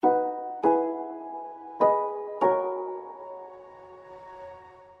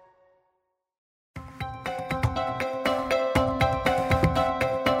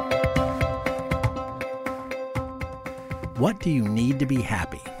What do you need to be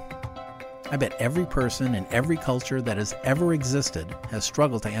happy? I bet every person in every culture that has ever existed has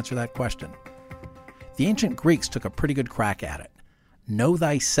struggled to answer that question. The ancient Greeks took a pretty good crack at it. Know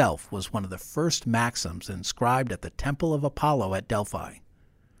thyself was one of the first maxims inscribed at the Temple of Apollo at Delphi.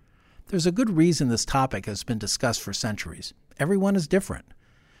 There's a good reason this topic has been discussed for centuries. Everyone is different.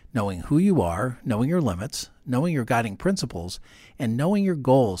 Knowing who you are, knowing your limits, knowing your guiding principles, and knowing your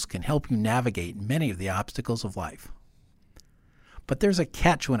goals can help you navigate many of the obstacles of life. But there's a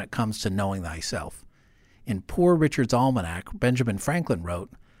catch when it comes to knowing thyself. In Poor Richard's Almanac, Benjamin Franklin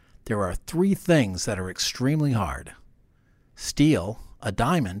wrote, "There are 3 things that are extremely hard: steal, a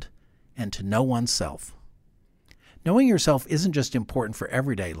diamond, and to know oneself." Knowing yourself isn't just important for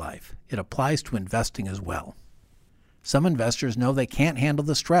everyday life. It applies to investing as well. Some investors know they can't handle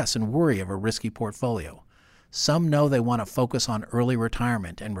the stress and worry of a risky portfolio. Some know they want to focus on early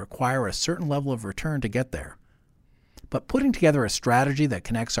retirement and require a certain level of return to get there. But putting together a strategy that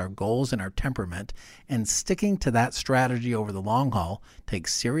connects our goals and our temperament and sticking to that strategy over the long haul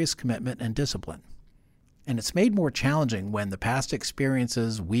takes serious commitment and discipline. And it's made more challenging when the past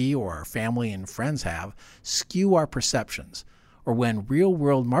experiences we or our family and friends have skew our perceptions, or when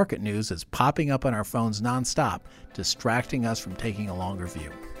real-world market news is popping up on our phones nonstop, distracting us from taking a longer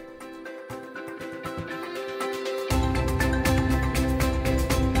view.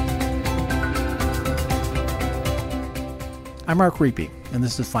 I'm Mark Riepe, and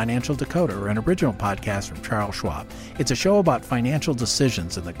this is Financial Decoder, an original podcast from Charles Schwab. It's a show about financial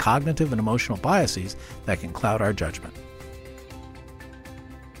decisions and the cognitive and emotional biases that can cloud our judgment.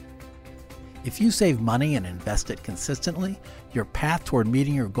 If you save money and invest it consistently, your path toward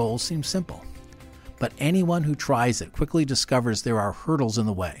meeting your goals seems simple. But anyone who tries it quickly discovers there are hurdles in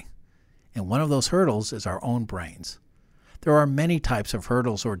the way. And one of those hurdles is our own brains. There are many types of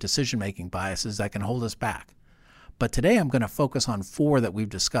hurdles or decision-making biases that can hold us back. But today I'm going to focus on 4 that we've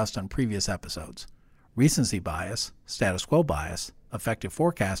discussed on previous episodes: recency bias, status quo bias, effective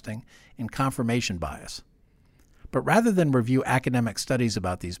forecasting, and confirmation bias. But rather than review academic studies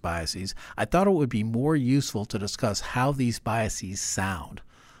about these biases, I thought it would be more useful to discuss how these biases sound.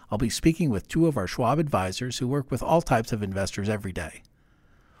 I'll be speaking with 2 of our Schwab advisors who work with all types of investors every day.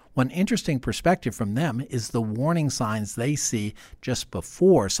 One interesting perspective from them is the warning signs they see just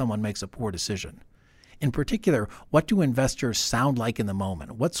before someone makes a poor decision. In particular, what do investors sound like in the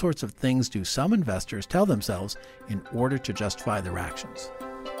moment? What sorts of things do some investors tell themselves in order to justify their actions?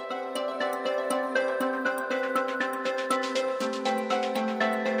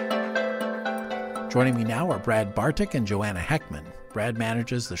 Joining me now are Brad Bartik and Joanna Heckman. Brad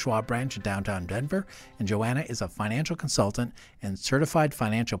manages the Schwab branch in downtown Denver, and Joanna is a financial consultant and certified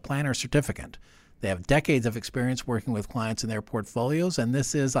financial planner certificate. They have decades of experience working with clients in their portfolios, and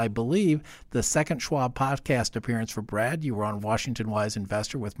this is, I believe, the second Schwab podcast appearance for Brad. You were on Washington Wise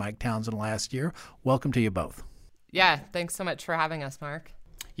Investor with Mike Townsend last year. Welcome to you both. Yeah, thanks so much for having us, Mark.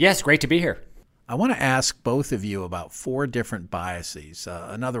 Yes, great to be here. I want to ask both of you about 4 different biases.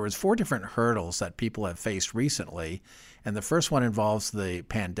 In other words, 4 different hurdles that people have faced recently. And the first one involves the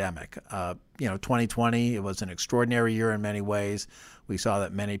pandemic. 2020, it was an extraordinary year in many ways. We saw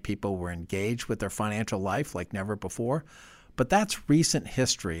that many people were engaged with their financial life like never before. But that's recent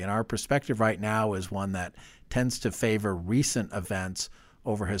history. And our perspective right now is one that tends to favor recent events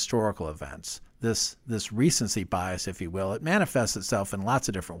over historical events. This recency bias, if you will, it manifests itself in lots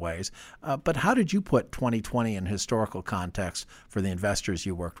of different ways. But how did you put 2020 in historical context for the investors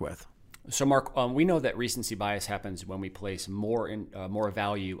you worked with? So, Mark, we know that recency bias happens when we place more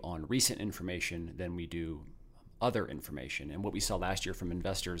value on recent information than we do other information. And what we saw last year from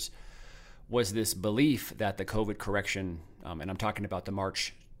investors was this belief that the COVID correction, and I'm talking about the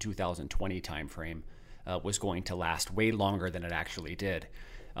March 2020 timeframe, was going to last way longer than it actually did.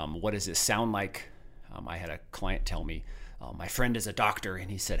 What does this sound like? I had a client tell me, my friend is a doctor, and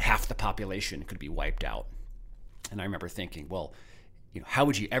he said half the population could be wiped out. And I remember thinking, well, how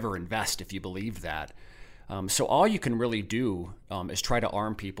would you ever invest if you believed that? So all you can really do is try to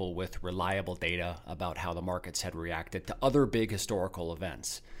arm people with reliable data about how the markets had reacted to other big historical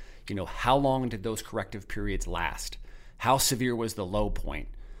events. How long did those corrective periods last? How severe was the low point?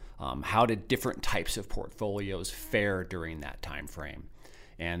 How did different types of portfolios fare during that time frame?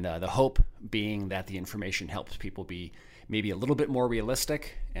 And the hope being that the information helps people be maybe a little bit more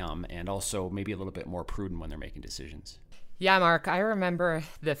realistic and also maybe a little bit more prudent when they're making decisions. Yeah, Mark, I remember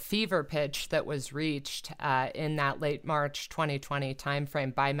the fever pitch that was reached in that late March 2020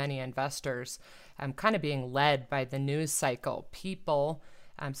 timeframe by many investors, kind of being led by the news cycle. People,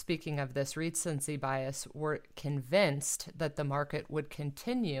 speaking of this recency bias, were convinced that the market would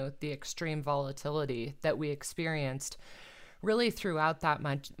continue the extreme volatility that we experienced really throughout that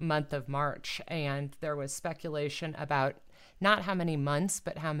month of March. And there was speculation about not how many months,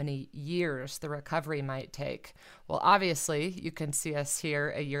 but how many years the recovery might take. Well, obviously, you can see us here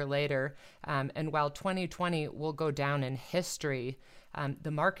a year later. And while 2020 will go down in history,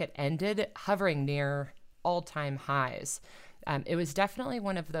 the market ended hovering near all-time highs. It was definitely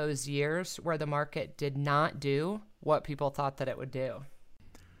one of those years where the market did not do what people thought that it would do.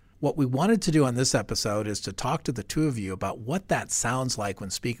 What we wanted to do on this episode is to talk to the two of you about what that sounds like when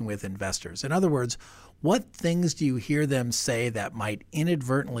speaking with investors. In other words, what things do you hear them say that might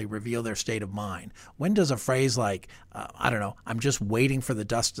inadvertently reveal their state of mind? When does a phrase like, I'm just waiting for the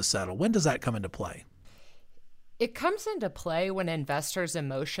dust to settle, when does that come into play? It comes into play when investors'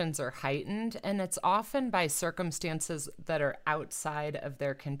 emotions are heightened, and it's often by circumstances that are outside of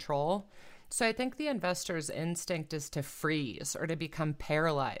their control. So I think the investor's instinct is to freeze or to become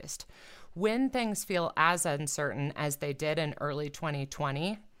paralyzed. When things feel as uncertain as they did in early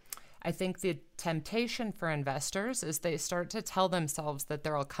 2020, I think the temptation for investors is they start to tell themselves that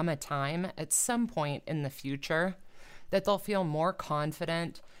there will come a time at some point in the future that they'll feel more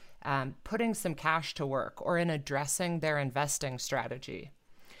confident putting some cash to work or in addressing their investing strategy.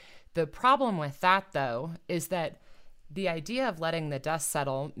 The problem with that, though, is that the idea of letting the dust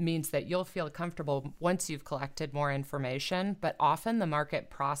settle means that you'll feel comfortable once you've collected more information, but often the market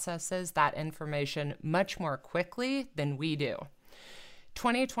processes that information much more quickly than we do.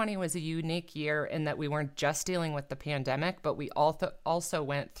 2020 was a unique year in that we weren't just dealing with the pandemic, but we also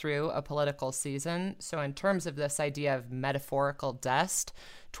went through a political season. So in terms of this idea of metaphorical dust,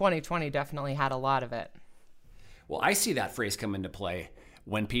 2020 definitely had a lot of it. Well, I see that phrase come into play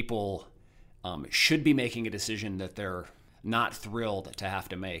when people should be making a decision that they're not thrilled to have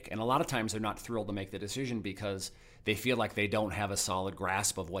to make. And a lot of times they're not thrilled to make the decision because they feel like they don't have a solid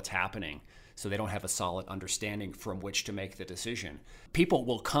grasp of what's happening. So they don't have a solid understanding from which to make the decision. People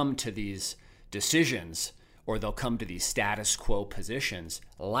will come to these decisions, or they'll come to these status quo positions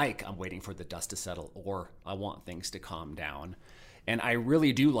like I'm waiting for the dust to settle, or I want things to calm down. And I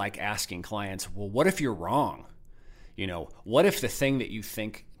really do like asking clients, well, what if you're wrong? What if the thing that you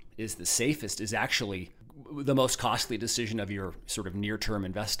think is the safest is actually the most costly decision of your sort of near-term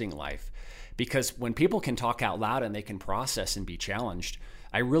investing life? Because when people can talk out loud and they can process and be challenged,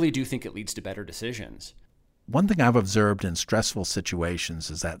 I really do think it leads to better decisions. One thing I've observed in stressful situations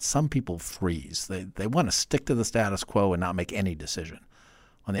is that some people freeze. They want to stick to the status quo and not make any decision.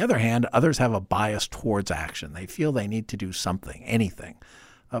 On the other hand, others have a bias towards action. They feel they need to do something, anything.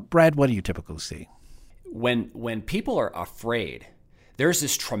 Brad, what do you typically see? When people are afraid, there's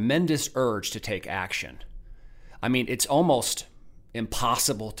this tremendous urge to take action. I mean, it's almost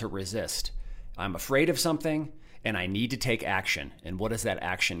impossible to resist. I'm afraid of something, and I need to take action. And what is that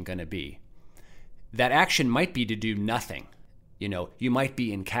action going to be? That action might be to do nothing. You might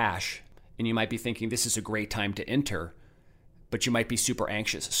be in cash, and you might be thinking this is a great time to enter, but you might be super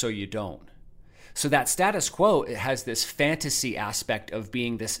anxious, so you don't. So that status quo, it has this fantasy aspect of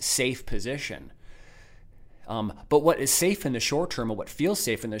being this safe position. But what is safe in the short term, or what feels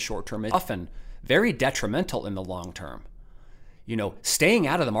safe in the short term, is often very detrimental in the long term. Staying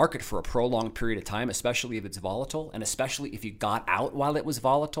out of the market for a prolonged period of time, especially if it's volatile, and especially if you got out while it was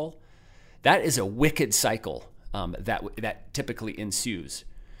volatile, that is a wicked cycle that typically ensues.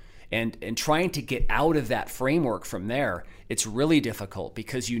 And trying to get out of that framework from there, it's really difficult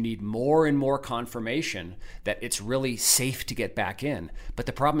because you need more and more confirmation that it's really safe to get back in. But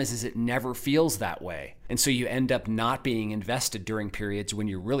the problem is it never feels that way. And so you end up not being invested during periods when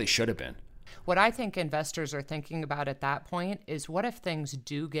you really should have been. What I think investors are thinking about at that point is, what if things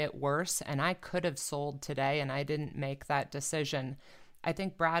do get worse and I could have sold today and I didn't make that decision? I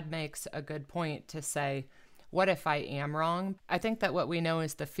think Brad makes a good point to say, what if I am wrong? I think that what we know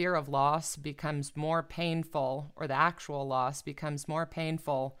is the fear of loss becomes more painful, or the actual loss becomes more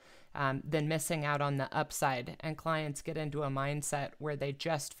painful than missing out on the upside. And clients get into a mindset where they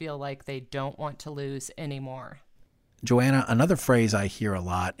just feel like they don't want to lose anymore. Joanna, another phrase I hear a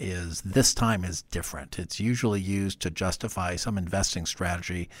lot is, this time is different. It's usually used to justify some investing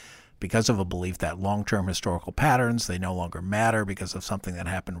strategy because of a belief that long-term historical patterns, they no longer matter because of something that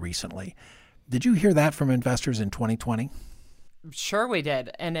happened recently. Did you hear that from investors in 2020? Sure we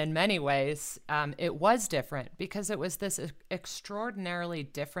did. And in many ways, it was different because it was this extraordinarily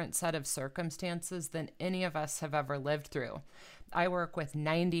different set of circumstances than any of us have ever lived through. I work with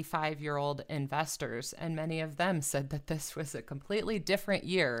 95-year-old investors, and many of them said that this was a completely different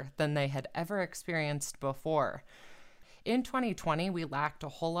year than they had ever experienced before. In 2020, we lacked a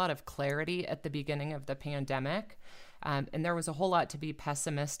whole lot of clarity at the beginning of the pandemic, and there was a whole lot to be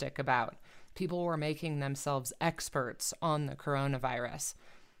pessimistic about. People were making themselves experts on the coronavirus.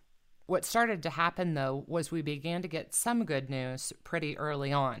 What started to happen, though, was we began to get some good news pretty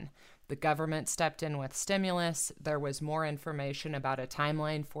early on. The government stepped in with stimulus, there was more information about a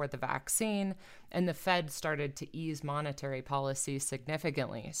timeline for the vaccine, and the Fed started to ease monetary policy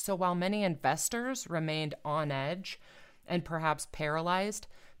significantly. So while many investors remained on edge and perhaps paralyzed,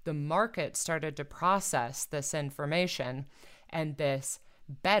 the market started to process this information and this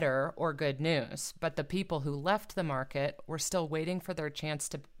better or good news. But the people who left the market were still waiting for their chance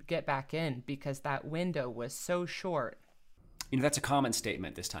to get back in because that window was so short. That's a common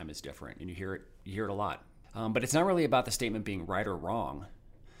statement. This time is different, and you hear it a lot. But it's not really about the statement being right or wrong.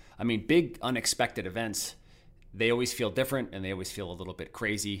 Big unexpected events, they always feel different, and they always feel a little bit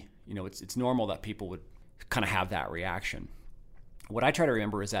crazy. It's normal that people would kind of have that reaction. What I try to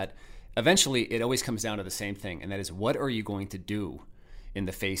remember is that eventually it always comes down to the same thing, and that is, what are you going to do in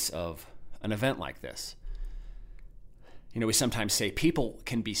the face of an event like this? We sometimes say people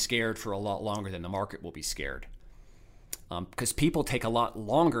can be scared for a lot longer than the market will be scared. Because people take a lot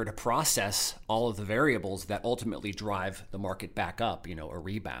longer to process all of the variables that ultimately drive the market back up, a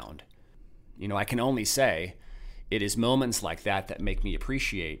rebound. I can only say it is moments like that make me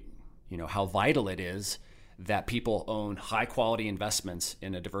appreciate, how vital it is that people own high quality investments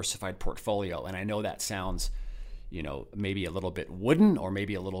in a diversified portfolio. And I know that sounds, maybe a little bit wooden or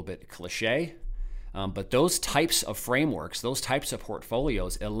maybe a little bit cliche. But those types of frameworks, those types of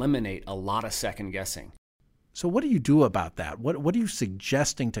portfolios eliminate a lot of second guessing. So what do you do about that? What are you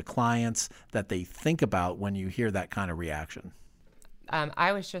suggesting to clients that they think about when you hear that kind of reaction?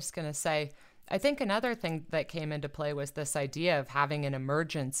 I was just going to say, I think another thing that came into play was this idea of having an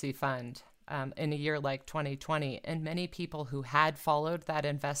emergency fund in a year like 2020. And many people who had followed that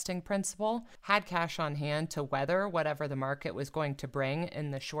investing principle had cash on hand to weather whatever the market was going to bring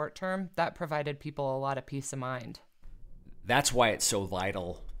in the short term. That provided people a lot of peace of mind. That's why it's so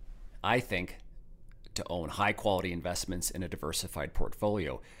vital, I think, to own high quality investments in a diversified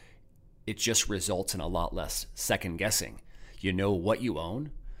portfolio. It just results in a lot less second guessing. You know what you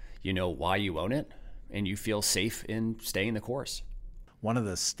own, you know why you own it, and you feel safe in staying the course. One of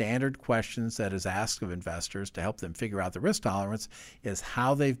the standard questions that is asked of investors to help them figure out the risk tolerance is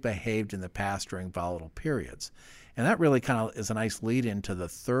how they've behaved in the past during volatile periods. And that really kind of is a nice lead into the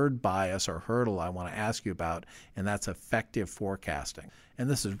third bias or hurdle I want to ask you about, and that's effective forecasting. And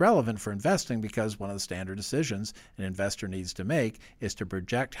this is relevant for investing because one of the standard decisions an investor needs to make is to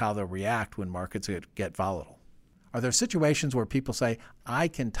project how they'll react when markets get volatile. Are there situations where people say, I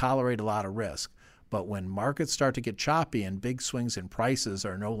can tolerate a lot of risk, but when markets start to get choppy and big swings in prices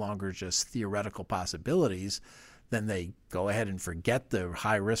are no longer just theoretical possibilities, then they go ahead and forget the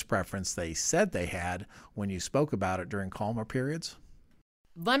high risk preference they said they had when you spoke about it during calmer periods?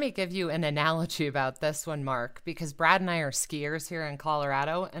 Let me give you an analogy about this one, Mark, because Brad and I are skiers here in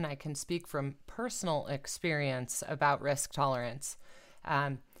Colorado, and I can speak from personal experience about risk tolerance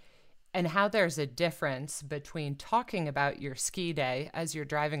and how there's a difference between talking about your ski day as you're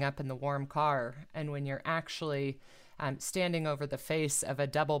driving up in the warm car and when you're actually standing over the face of a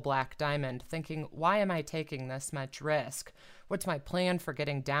double black diamond thinking, why am I taking this much risk? What's my plan for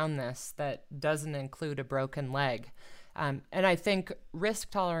getting down this that doesn't include a broken leg? And I think risk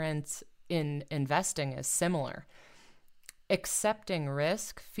tolerance in investing is similar. Accepting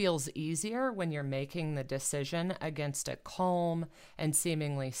risk feels easier when you're making the decision against a calm and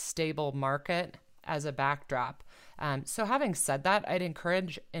seemingly stable market as a backdrop. So having said that, I'd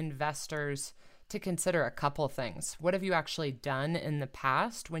encourage investors to consider a couple things. What have you actually done in the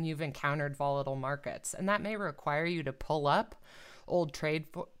past when you've encountered volatile markets? And that may require you to pull up old trade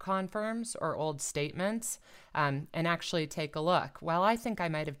confirms or old statements and actually take a look. While I think I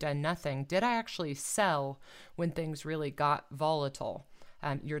might have done nothing, did I actually sell when things really got volatile?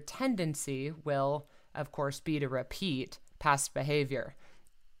 Your tendency will, of course, be to repeat past behavior.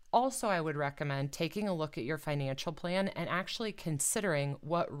 Also, I would recommend taking a look at your financial plan and actually considering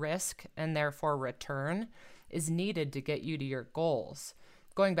what risk and therefore return is needed to get you to your goals.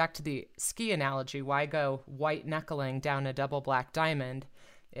 Going back to the ski analogy, why go white knuckling down a double black diamond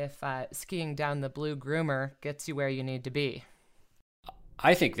if skiing down the blue groomer gets you where you need to be?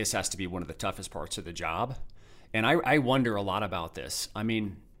 I think this has to be one of the toughest parts of the job. And I wonder a lot about this. I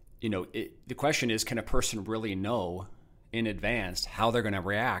mean, the question is, can a person really know in advance how they're going to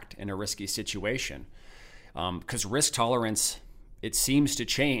react in a risky situation? Because risk tolerance, it seems to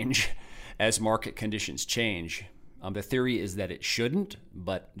change as market conditions change. The theory is that it shouldn't,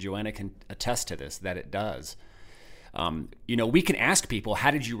 but Joanna can attest to this, that it does. We can ask people,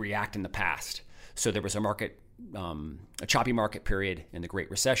 how did you react in the past? So there was a market a choppy market period in the Great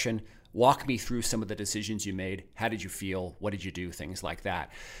Recession. Walk me through some of the decisions you made. How did you feel? What did you do? Things like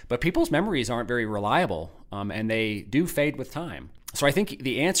that. But people's memories aren't very reliable, and they do fade with time. So I think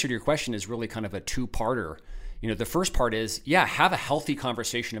the answer to your question is really kind of a two-parter. The first part is, have a healthy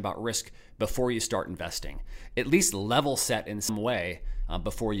conversation about risk before you start investing. At least level set in some way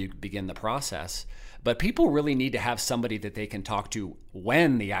before you begin the process. But people really need to have somebody that they can talk to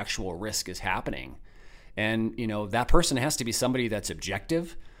when the actual risk is happening. And, that person has to be somebody that's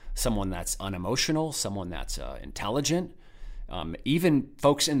objective, someone that's unemotional, someone that's intelligent. Even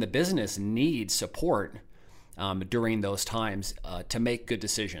folks in the business need support during those times to make good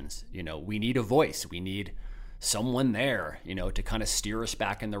decisions. We need a voice. We need someone there, to kind of steer us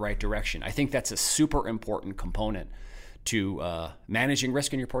back in the right direction. I think that's a super important component to managing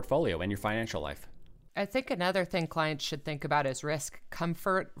risk in your portfolio and your financial life. I think another thing clients should think about is risk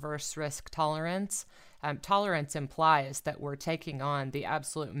comfort versus risk tolerance. Tolerance implies that we're taking on the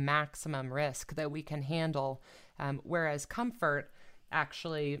absolute maximum risk that we can handle, whereas comfort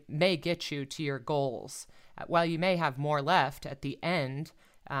actually may get you to your goals. While you may have more left at the end,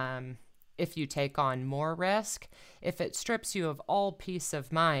 if you take on more risk, if it strips you of all peace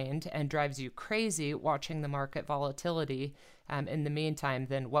of mind and drives you crazy watching the market volatility in the meantime,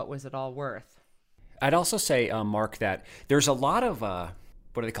 then what was it all worth? I'd also say, Mark, that there's a lot of, what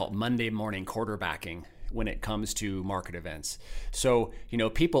do they call it, Monday morning quarterbacking when it comes to market events. So,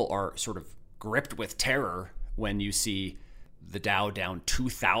 people are sort of gripped with terror when you see the Dow down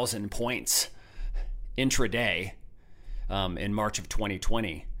 2,000 points intraday in March of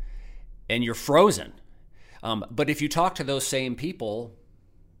 2020. And you're frozen. But if you talk to those same people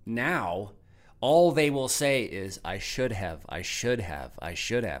now, all they will say is, I should have.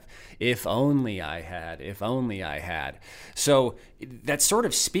 If only I had. So that sort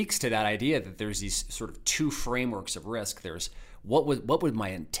of speaks to that idea that there's these sort of two frameworks of risk. There's what would my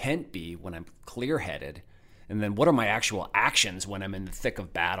intent be when I'm clear-headed? And then what are my actual actions when I'm in the thick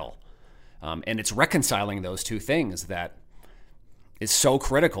of battle? And it's reconciling those two things that is so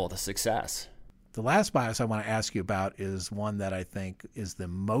critical to success. The last bias I want to ask you about is one that I think is the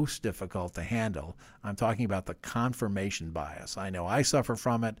most difficult to handle. I'm talking about the confirmation bias. I know I suffer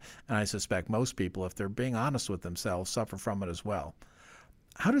from it, and I suspect most people, if they're being honest with themselves, suffer from it as well.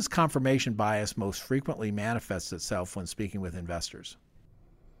 How does confirmation bias most frequently manifest itself when speaking with investors?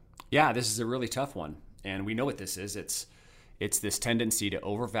 Yeah, this is a really tough one, and we know what this is. It's this tendency to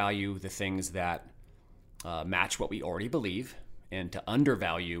overvalue the things that match what we already believe, and to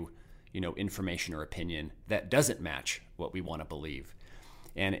undervalue information or opinion that doesn't match what we want to believe.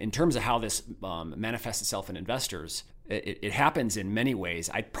 And in terms of how this manifests itself in investors, it happens in many ways.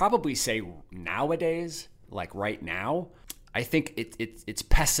 I'd probably say nowadays, like right now, I think it's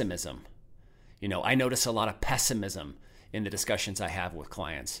pessimism. I notice a lot of pessimism in the discussions I have with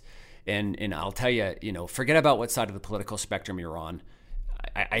clients. And I'll tell you, forget about what side of the political spectrum you're on.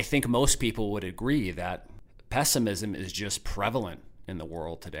 I think most people would agree that pessimism is just prevalent in the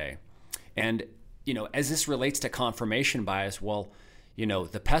world today. And, as this relates to confirmation bias, well,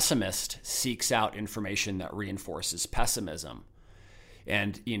 the pessimist seeks out information that reinforces pessimism.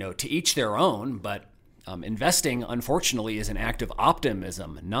 And, to each their own, but investing, unfortunately, is an act of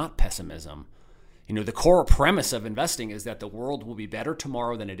optimism, not pessimism. The core premise of investing is that the world will be better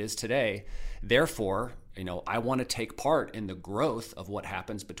tomorrow than it is today. Therefore, I want to take part in the growth of what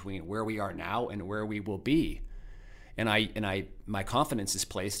happens between where we are now and where we will be. And my confidence is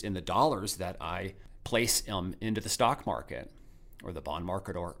placed in the dollars that I place into the stock market or the bond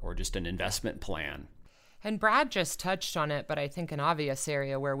market or just an investment plan. And Brad just touched on it, but I think an obvious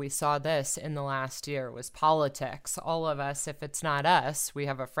area where we saw this in the last year was politics. All of us, if it's not us, we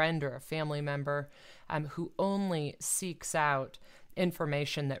have a friend or a family member who only seeks out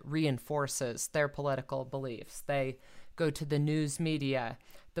information that reinforces their political beliefs. They go to the news media,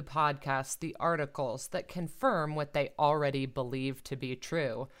 the podcasts, the articles that confirm what they already believe to be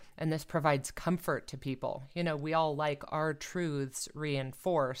true. And this provides comfort to people. We all like our truths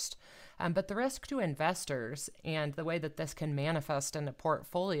reinforced. But the risk to investors and the way that this can manifest in a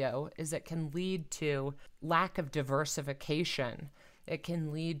portfolio is it can lead to lack of diversification. It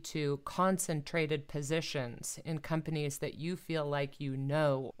can lead to concentrated positions in companies that you feel like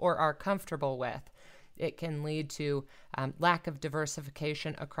or are comfortable with. It can lead to lack of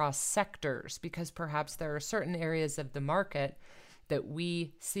diversification across sectors because perhaps there are certain areas of the market that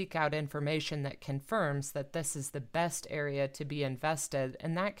we seek out information that confirms that this is the best area to be invested,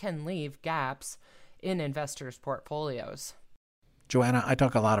 and that can leave gaps in investors' portfolios. Joanna, I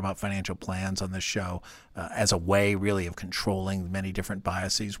talk a lot about financial plans on this show as a way really of controlling many different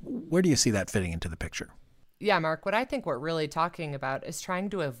biases. Where do you see that fitting into the picture? Yeah, Mark, what I think we're really talking about is trying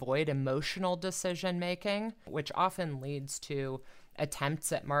to avoid emotional decision making, which often leads to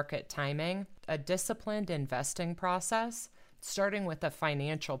attempts at market timing. A disciplined investing process, starting with a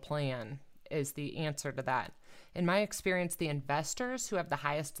financial plan, is the answer to that. In my experience, the investors who have the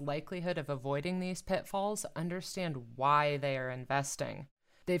highest likelihood of avoiding these pitfalls understand why they are investing.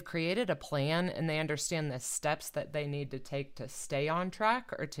 They've created a plan and they understand the steps that they need to take to stay on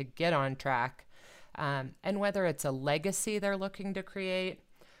track or to get on track. And whether it's a legacy they're looking to create,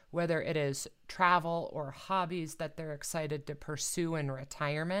 whether it is travel or hobbies that they're excited to pursue in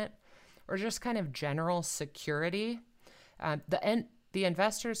retirement, or just kind of general security, the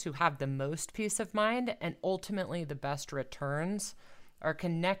investors who have the most peace of mind and ultimately the best returns are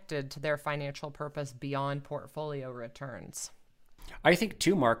connected to their financial purpose beyond portfolio returns. I think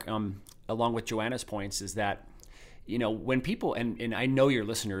too, Mark, along with Joanna's points, is that when people, and I know your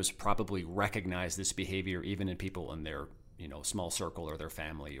listeners probably recognize this behavior even in people in their small circle or their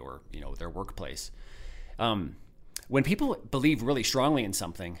family or their workplace. When people believe really strongly in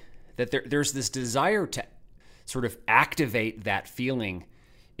something, that there's this desire to sort of activate that feeling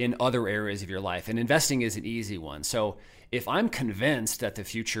in other areas of your life, and investing is an easy one. So if I'm convinced that the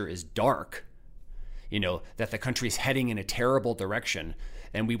future is dark, that the country's heading in a terrible direction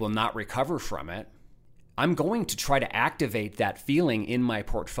and we will not recover from it, I'm going to try to activate that feeling in my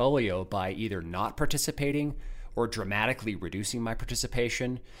portfolio by either not participating or dramatically reducing my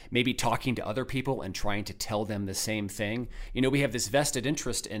participation, maybe talking to other people and trying to tell them the same thing. We have this vested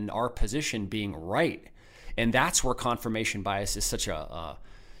interest in our position being right. And that's where confirmation bias is such a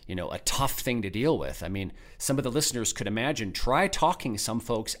tough thing to deal with. I mean, some of the listeners could imagine, try talking some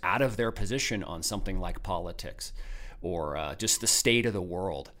folks out of their position on something like politics or just the state of the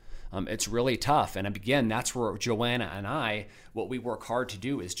world. It's really tough. And again, that's where Joanna and I, what we work hard to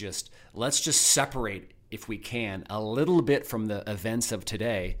do is let's just separate, if we can, a little bit from the events of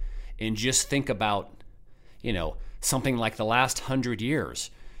today and just think about, something like the last 100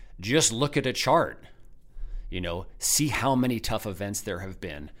 years. Just look at a chart, see how many tough events there have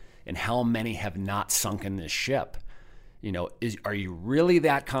been and how many have not sunken this ship. Are you really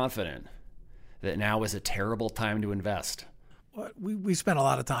that confident that now is a terrible time to invest? We spent a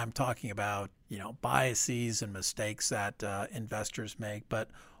lot of time talking about, biases and mistakes that investors make, but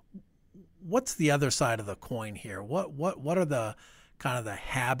what's the other side of the coin here? What are the kind of the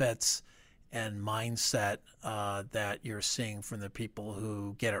habits and mindset that you're seeing from the people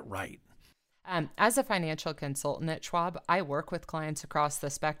who get it right? As a financial consultant at Schwab, I work with clients across the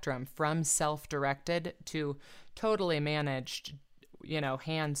spectrum, from self-directed to totally managed,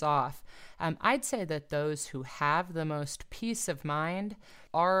 hands off. I'd say that those who have the most peace of mind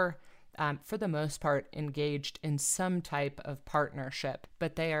are, for the most part, engaged in some type of partnership,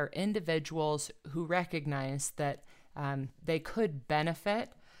 but they are individuals who recognize that they could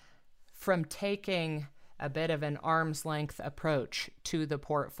benefit from taking a bit of an arm's length approach to the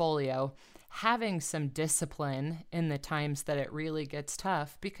portfolio, having some discipline in the times that it really gets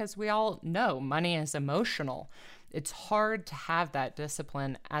tough, because we all know money is emotional. It's hard to have that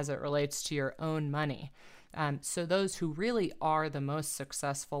discipline as it relates to your own money. So those who really are the most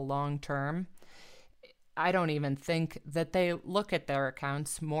successful long term, I don't even think that they look at their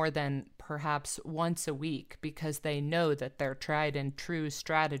accounts more than perhaps once a week, because they know that their tried and true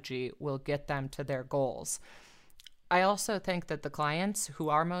strategy will get them to their goals. I also think that the clients who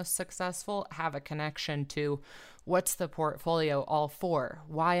are most successful have a connection to, what's the portfolio all for?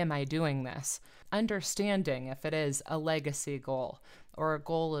 Why am I doing this? Understanding if it is a legacy goal or a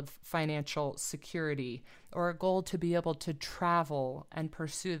goal of financial security or a goal to be able to travel and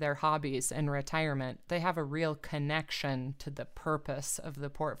pursue their hobbies in retirement, they have a real connection to the purpose of the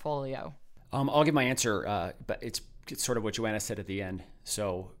portfolio. I'll give my answer, but it's sort of what Joanna said at the end.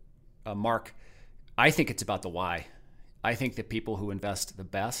 So, Mark, I think it's about the why. I think that people who invest the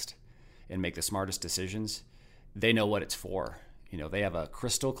best and make the smartest decisions, they know what it's for. They have a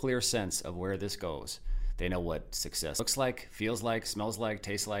crystal clear sense of where this goes. They know what success looks like, feels like, smells like,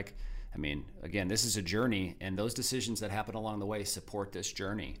 tastes like. I mean, again, this is a journey, and those decisions that happen along the way support this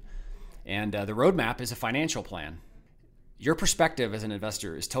journey. And the roadmap is a financial plan. Your perspective as an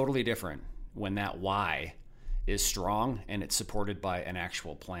investor is totally different when that why is strong and it's supported by an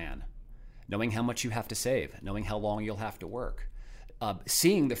actual plan. Knowing how much you have to save, knowing how long you'll have to work,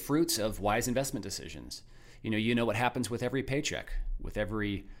 seeing the fruits of wise investment decisions. You know what happens with every paycheck, with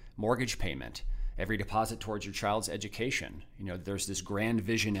every mortgage payment, every deposit towards your child's education. There's this grand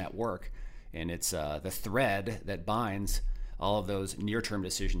vision at work, and it's the thread that binds all of those near-term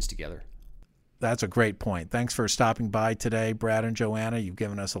decisions together. That's a great point. Thanks for stopping by today, Brad and Joanna. You've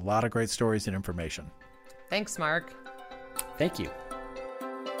given us a lot of great stories and information. Thanks, Mark. Thank you.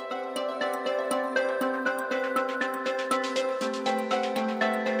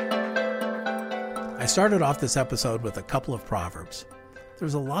 I started off this episode with a couple of proverbs.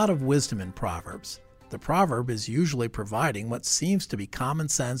 There's a lot of wisdom in Proverbs. The proverb is usually providing what seems to be common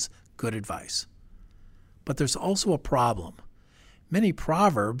sense, good advice. But there's also a problem. Many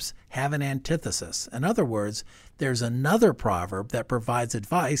proverbs have an antithesis. In other words, there's another proverb that provides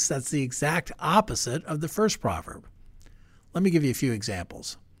advice that's the exact opposite of the first proverb. Let me give you a few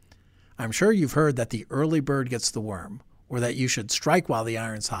examples. I'm sure you've heard that the early bird gets the worm, or that you should strike while the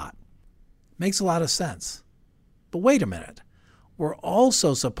iron's hot. Makes a lot of sense. But wait a minute. We're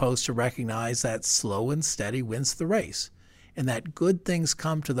also supposed to recognize that slow and steady wins the race, and that good things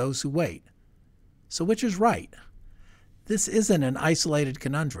come to those who wait. So which is right? This isn't an isolated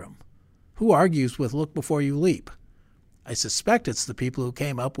conundrum. Who argues with look before you leap? I suspect it's the people who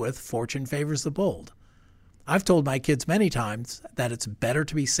came up with fortune favors the bold. I've told my kids many times that it's better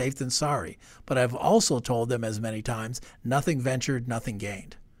to be safe than sorry, but I've also told them as many times, nothing ventured, nothing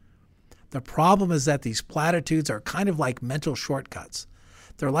gained. The problem is that these platitudes are kind of like mental shortcuts.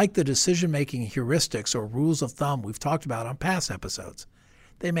 They're like the decision-making heuristics or rules of thumb we've talked about on past episodes.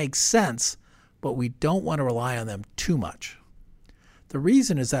 They make sense, but we don't want to rely on them too much. The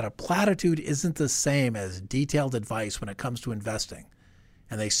reason is that a platitude isn't the same as detailed advice when it comes to investing,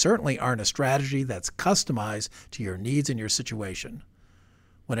 and they certainly aren't a strategy that's customized to your needs and your situation.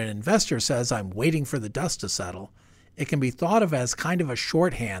 When an investor says, "I'm waiting for the dust to settle," it can be thought of as kind of a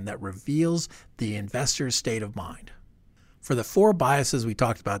shorthand that reveals the investor's state of mind. For the 4 biases we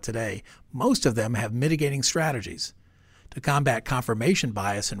talked about today, most of them have mitigating strategies. To combat confirmation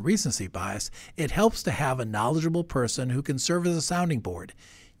bias and recency bias, it helps to have a knowledgeable person who can serve as a sounding board.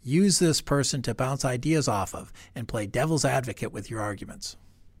 Use this person to bounce ideas off of and play devil's advocate with your arguments.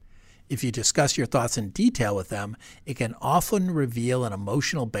 If you discuss your thoughts in detail with them, it can often reveal an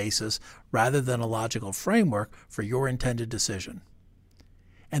emotional basis rather than a logical framework for your intended decision.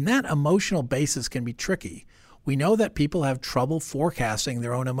 And that emotional basis can be tricky. We know that people have trouble forecasting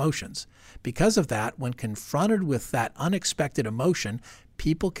their own emotions. Because of that, when confronted with that unexpected emotion,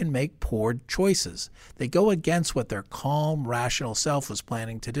 people can make poor choices. They go against what their calm, rational self was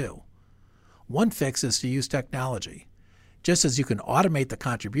planning to do. One fix is to use technology. Just as you can automate the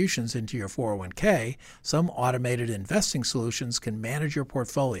contributions into your 401k, some automated investing solutions can manage your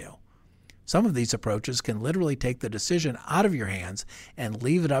portfolio. Some of these approaches can literally take the decision out of your hands and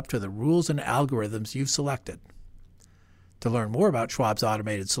leave it up to the rules and algorithms you've selected. To learn more about Schwab's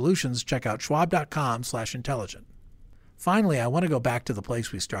automated solutions, check out schwab.com/intelligent. Finally, I want to go back to the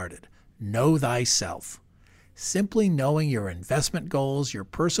place we started. Know thyself. Simply knowing your investment goals, your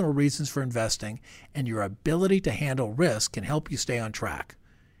personal reasons for investing, and your ability to handle risk can help you stay on track.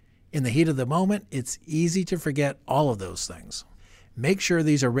 In the heat of the moment, it's easy to forget all of those things. Make sure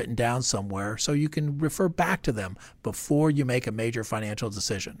these are written down somewhere so you can refer back to them before you make a major financial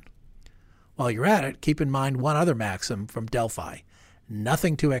decision. While you're at it, keep in mind one other maxim from Delphi: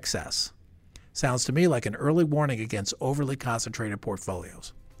 nothing to excess. Sounds to me like an early warning against overly concentrated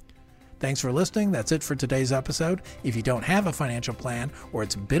portfolios. Thanks for listening. That's it for today's episode. If you don't have a financial plan or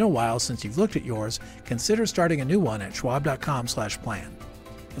it's been a while since you've looked at yours, consider starting a new one at schwab.com/plan.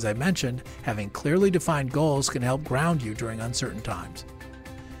 As I mentioned, having clearly defined goals can help ground you during uncertain times.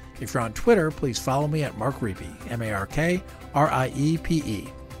 If you're on Twitter, please follow me at Mark Riepe, MarkRiepe.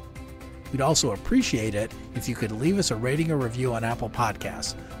 We'd also appreciate it if you could leave us a rating or review on Apple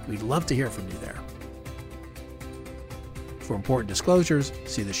Podcasts. We'd love to hear from you there. For important disclosures,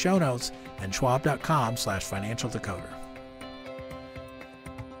 see the show notes and schwab.com/financial decoder.